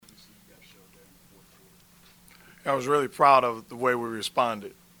I was really proud of the way we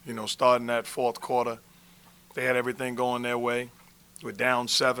responded. Starting that fourth quarter, they had everything going their way. We're down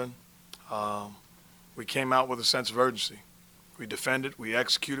 7. Um, we came out with a sense of urgency. We defended, we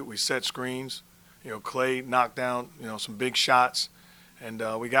executed, we set screens. Clay knocked down, some big shots, and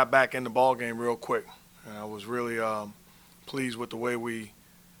we got back in the ball game real quick. And I was really pleased with the way we,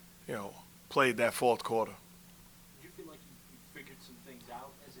 played that fourth quarter. Did you feel like you figured some things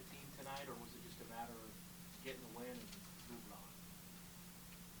out as a team tonight, or was it just a matter of getting the win and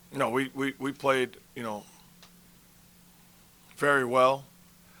moving on? We played, very well.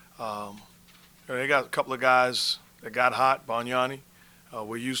 They got a couple of guys that got hot, Banyani.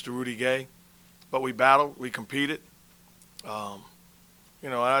 We're used to Rudy Gay. But we battled, we competed. And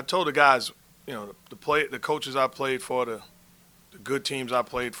I told the guys, the coaches I played for, the good teams I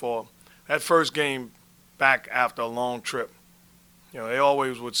played for, that first game back after a long trip, they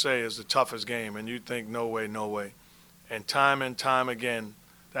always would say is the toughest game, and you'd think, no way, no way. And time again,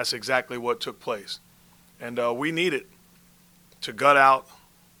 that's exactly what took place. And we needed to gut out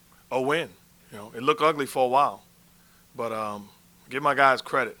a win. It looked ugly for a while, but give my guys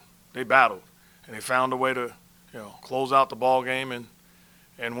credit. They battled, and they found a way to, close out the ball game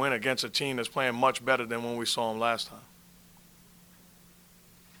and win against a team that's playing much better than when we saw them last time.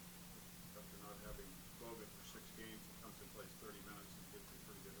 After not having Bogut for 6 games, he comes and plays 30 minutes and gives a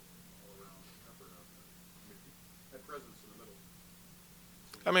pretty good all-around effort out there. That presence in the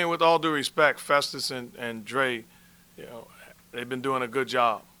middle. With all due respect, Festus and Dre, they've been doing a good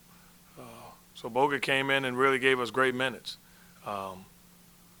job. So Bogut came in and really gave us great minutes.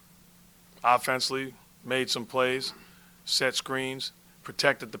 Offensively, made some plays, set screens,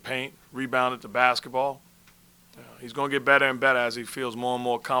 protected the paint, rebounded the basketball. He's going to get better and better as he feels more and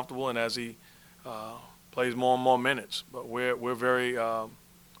more comfortable and as he plays more and more minutes. But we're very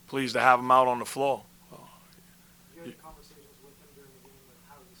pleased to have him out on the floor. Did you have any conversations with him during the game, like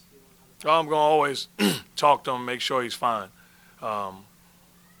how he's feeling? I'm going to always talk to him, make sure he's fine.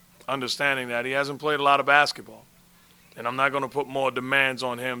 Understanding that he hasn't played a lot of basketball. And I'm not going to put more demands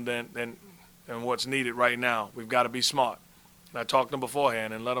on him than what's needed right now. We've got to be smart. And I talked to him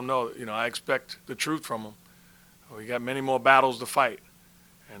beforehand and let him know, I expect the truth from him. We got many more battles to fight.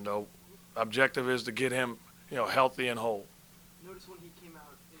 And the objective is to get him, healthy and whole. Notice when he came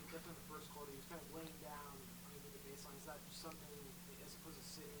out, definitely in the first quarter, he was kind of laying down underneath the baseline. Is that just something, as opposed to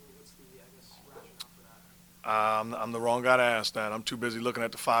sitting, what's the, rationale for that? I'm the wrong guy to ask that. I'm too busy looking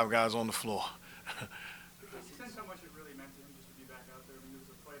at the 5 guys on the floor. He sense how much it really meant to him just to be back out there. There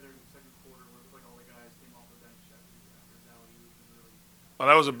was a play there in the second quarter where it looked like all the guys came off the bench after his alley-oop and really. Well,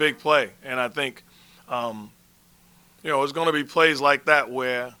 that was a big play, and I think, it's going to be plays like that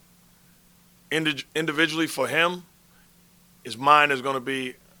where individually for him, his mind is going to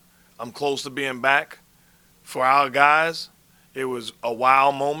be, I'm close to being back. For our guys, it was a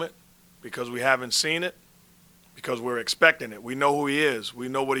wow moment because we haven't seen it, because we're expecting it. We know who he is. We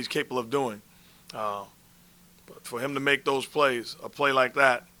know what he's capable of doing. But for him to make those plays, a play like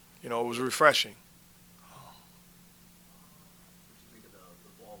that, it was refreshing. What do you think of the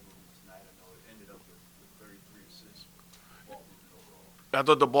ball movement tonight? I know it ended up with 33 assists. Ball movement overall. I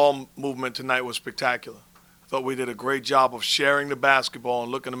thought the ball movement tonight was spectacular. I thought we did a great job of sharing the basketball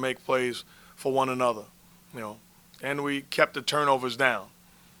and looking to make plays for one another. And we kept the turnovers down.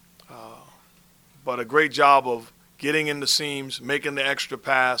 But a great job of getting in the seams, making the extra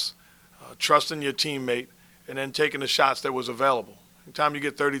pass, trusting your teammate, and then taking the shots that was available. Anytime you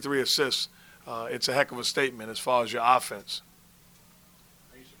get 33 assists, it's a heck of a statement as far as your offense.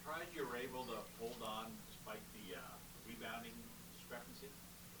 Are you surprised you were able to hold on despite the rebounding discrepancy?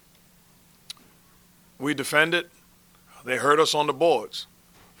 We defended. They hurt us on the boards.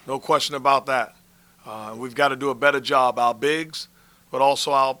 No question about that. We've got to do a better job, our bigs, but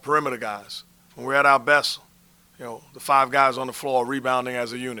also our perimeter guys. When we're at our best, the 5 guys on the floor rebounding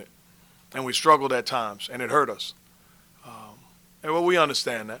as a unit. And we struggled at times, and it hurt us. We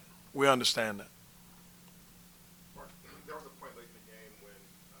understand that. We understand that. There was a point late in the game when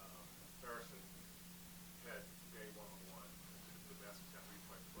Harrison had Gay one-on-one. The basket got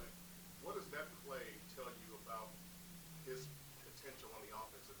 3-point play. What does that play tell you about his potential on the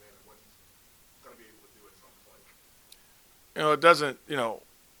offensive end and what he's going to be able to do at some point? It doesn't,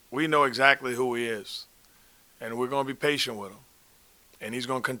 we know exactly who he is. And we're going to be patient with him. And he's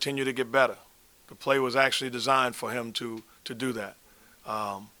going to continue to get better. The play was actually designed for him to do that.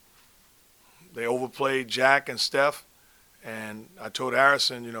 They overplayed Jack and Steph, and I told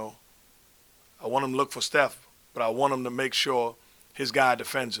Harrison, I want him to look for Steph, but I want him to make sure his guy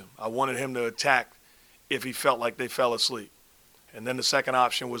defends him. I wanted him to attack if he felt like they fell asleep. And then the second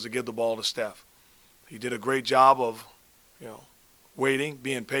option was to give the ball to Steph. he did a great job of, waiting,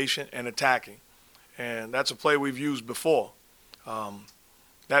 being patient, and attacking. And that's a play we've used before.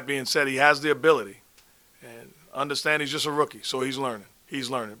 That being said, he has the ability. And understand he's just a rookie, so he's learning. He's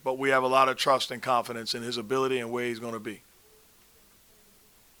learning. But we have a lot of trust and confidence in his ability and where he's going to be.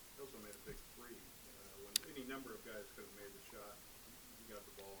 He also made a big three. When any number of guys could have made the shot, he got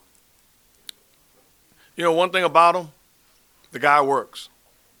the ball. One thing about him, the guy works.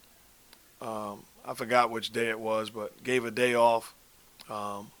 I forgot which day it was, but gave a day off.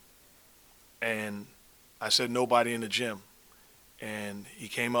 And I said, nobody in the gym. And he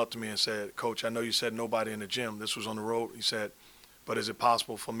came up to me and said, Coach, I know you said nobody in the gym. This was on the road. He said, but is it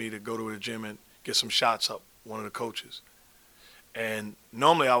possible for me to go to the gym and get some shots up, one of the coaches? And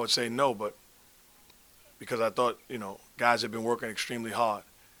normally I would say no, but because I thought, guys had been working extremely hard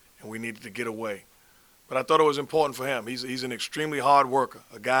and we needed to get away. But I thought it was important for him. He's an extremely hard worker,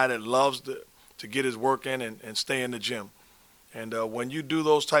 a guy that loves to get his work in and stay in the gym. And when you do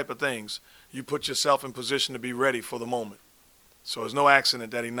those type of things, you put yourself in position to be ready for the moment. So it's no accident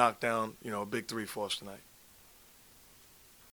that he knocked down, a big three for us tonight.